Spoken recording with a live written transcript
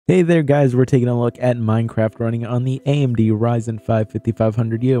Hey there guys, we're taking a look at Minecraft running on the AMD Ryzen 5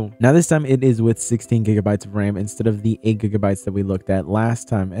 5500U. Now this time it is with 16 gigabytes of RAM instead of the 8 gigabytes that we looked at last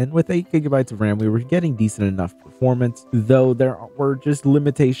time, and with 8 gigabytes of RAM we were getting decent enough performance, though there were just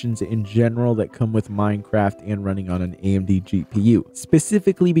limitations in general that come with Minecraft and running on an AMD GPU,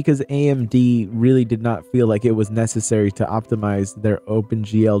 specifically because AMD really did not feel like it was necessary to optimize their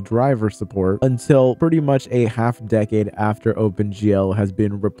OpenGL driver support until pretty much a half decade after OpenGL has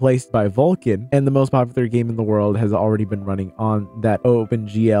been replaced by Vulkan, and the most popular game in the world has already been running on that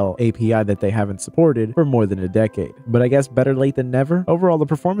OpenGL API that they haven't supported for more than a decade. But I guess better late than never. Overall, the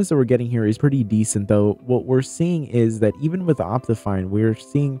performance that we're getting here is pretty decent, though what we're seeing is that even with Optifine, we're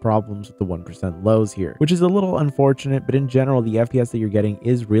seeing problems with the 1% lows here, which is a little unfortunate, but in general, the FPS that you're getting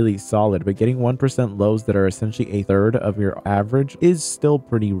is really solid, but getting 1% lows that are essentially a third of your average is still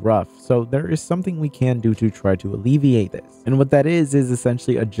pretty rough. So there is something we can do to try to alleviate this. And what that is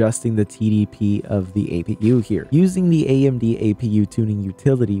essentially adjusting the TDP of the APU here. Using the AMD APU tuning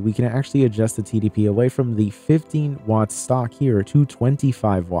utility, we can actually adjust the TDP away from the 15 watts stock here to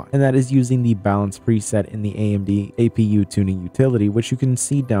 25 watts, and that is using the balance preset in the AMD APU tuning utility, which you can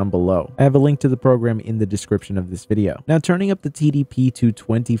see down below. I have a link to the program in the description of this video. Now turning up the TDP to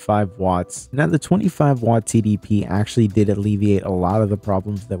 25 watts. Now the 25 watt TDP actually did alleviate a lot of the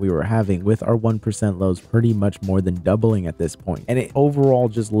problems that we were having with our 1% lows pretty much more than doubling at this point, and it overall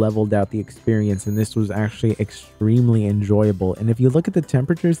just leveled out the experience, and this was actually extremely enjoyable. And if you look at the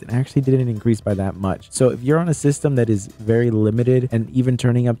temperatures, it actually didn't increase by that much. So if you're on a system that is very limited, and even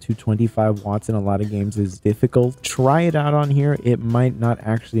turning up to 25 watts in a lot of games is difficult, try it out on here. It might not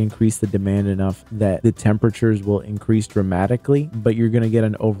actually increase the demand enough that the temperatures will increase dramatically, but you're going to get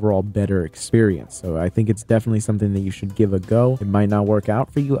an overall better experience. So I think it's definitely something that you should give a go. It might not work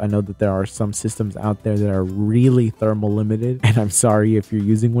out for you. I know that there are some systems out there that are really thermal limited, and I'm sorry if you're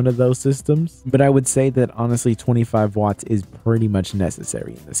using one of those systems, but I would say that honestly 25 watts is pretty much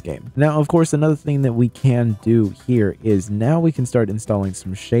necessary in this game. Now of course, another thing that we can do here is now we can start installing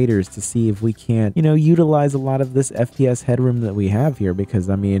some shaders to see if we can, utilize a lot of this FPS headroom that we have here, because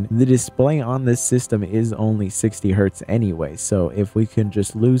I mean the display on this system is only 60 hertz anyway, so if we can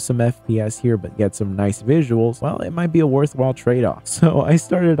just lose some FPS here but get some nice visuals, well, it might be a worthwhile trade-off. So I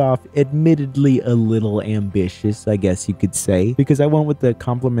started off admittedly a little ambitious, I guess you could say, because I went with the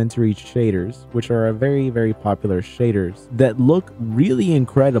complementary shaders, which are a very popular shaders that look really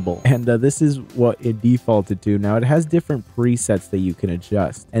incredible, and this is what it defaulted to. Now it has different presets that you can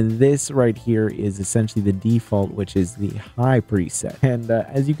adjust, and this right here is essentially the default, which is the high preset, and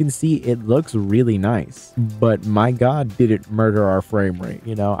as you can see, it looks really nice, but my god, did it murder our frame rate.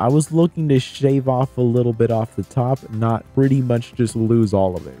 I was looking to shave off a little bit off the top, not pretty much just lose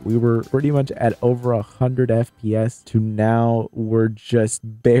all of it. We were pretty much at over 100 FPS to now we're just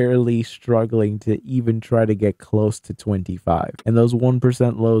barely struggling to even try to get close to 25, and those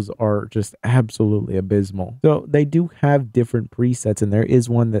 1% lows are just absolutely abysmal. So they do have different presets, and there is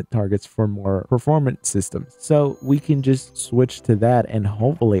one that targets for more performance systems, so we can just switch to that and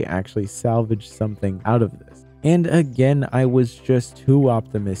hopefully actually salvage something out of this. And again, I was just too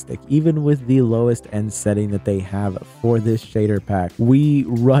optimistic. Even with the lowest end setting that they have for this shader pack, we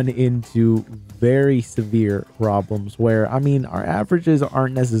run into very severe problems where, I mean, our averages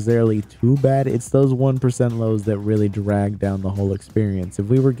aren't necessarily too bad. It's those 1% lows that really drag down the whole experience. If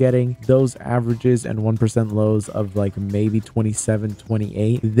we were getting those averages and 1% lows of like maybe 27,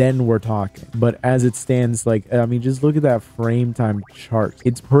 28, then we're talking. But as it stands, like, I mean, just look at that frame time chart.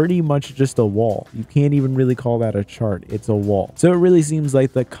 It's pretty much just a wall. You can't even really call that a chart. It's a wall. So it really seems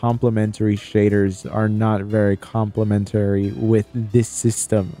like the complementary shaders are not very complementary with this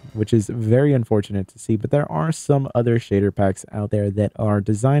system, which is very unfortunate to see. But there are some other shader packs out there that are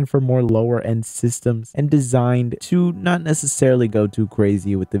designed for more lower end systems and designed to not necessarily go too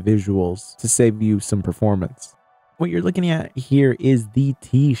crazy with the visuals to save you some performance. What you're looking at here is the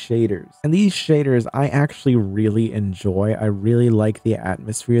T shaders, and these shaders I actually really enjoy. I really like the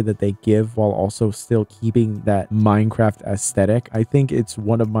atmosphere that they give while also still keeping that Minecraft aesthetic. I think it's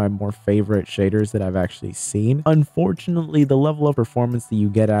one of my more favorite shaders that I've actually seen. Unfortunately, the level of performance that you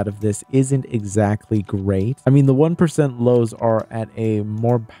get out of this isn't exactly great. I mean, the 1% lows are at a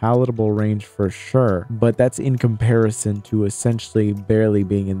more palatable range for sure, but that's in comparison to essentially barely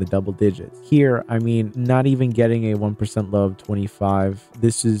being in the double digits. Here, I mean, not even getting a 1% low of 25,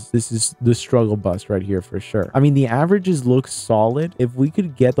 this is the struggle bus right here for sure. I mean, the averages look solid. If we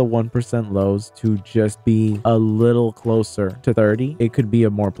could get the 1% lows to just be a little closer to 30, it could be a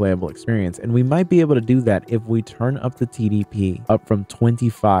more playable experience. And we might be able to do that if we turn up the TDP up from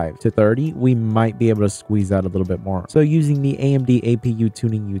 25 to 30. We might be able to squeeze out a little bit more. So using the AMD APU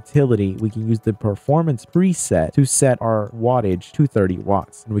tuning utility, we can use the performance preset to set our wattage to 30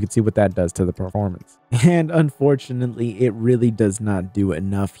 watts, and we can see what that does to the performance. And unfortunately, it really does not do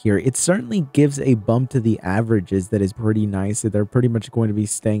enough here. It certainly gives a bump to the averages that is pretty nice. They're pretty much going to be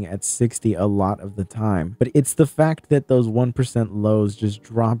staying at 60 a lot of the time. But it's the fact that those 1% lows just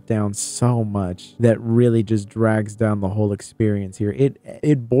drop down so much that really just drags down the whole experience here.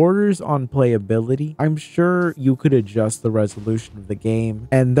 It borders on playability. I'm sure you could adjust the resolution of the game,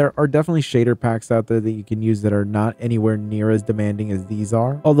 and there are definitely shader packs out there that you can use that are not anywhere near as demanding as these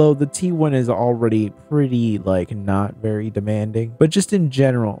are. Although the T1 is already pretty like not very demanding, but just in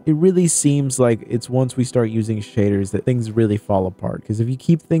general, it really seems like it's once we start using shaders that things really fall apart. Because if you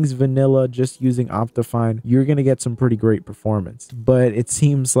keep things vanilla just using Optifine, you're going to get some pretty great performance. But it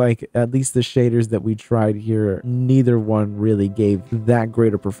seems like at least the shaders that we tried here, neither one really gave that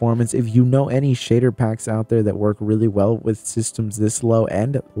greater performance. If you know any shader packs out there that work really well with systems this low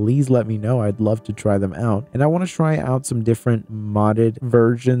end, please let me know. I'd love to try them out. And I want to try out some different modded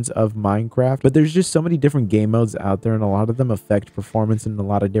versions of Minecraft, but there's just so many different game modes out there, and a lot of them affect performance in a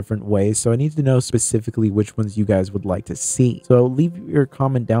lot of different ways. So I need to know specifically which ones you guys would like to see. So leave your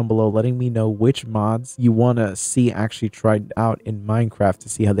comment down below letting me know which mods you want to see actually tried out in Minecraft to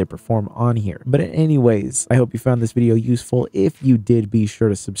see how they perform on here. But anyways, I hope you found this video useful. If you did, be sure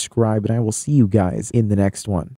to subscribe, and I will see you guys in the next one.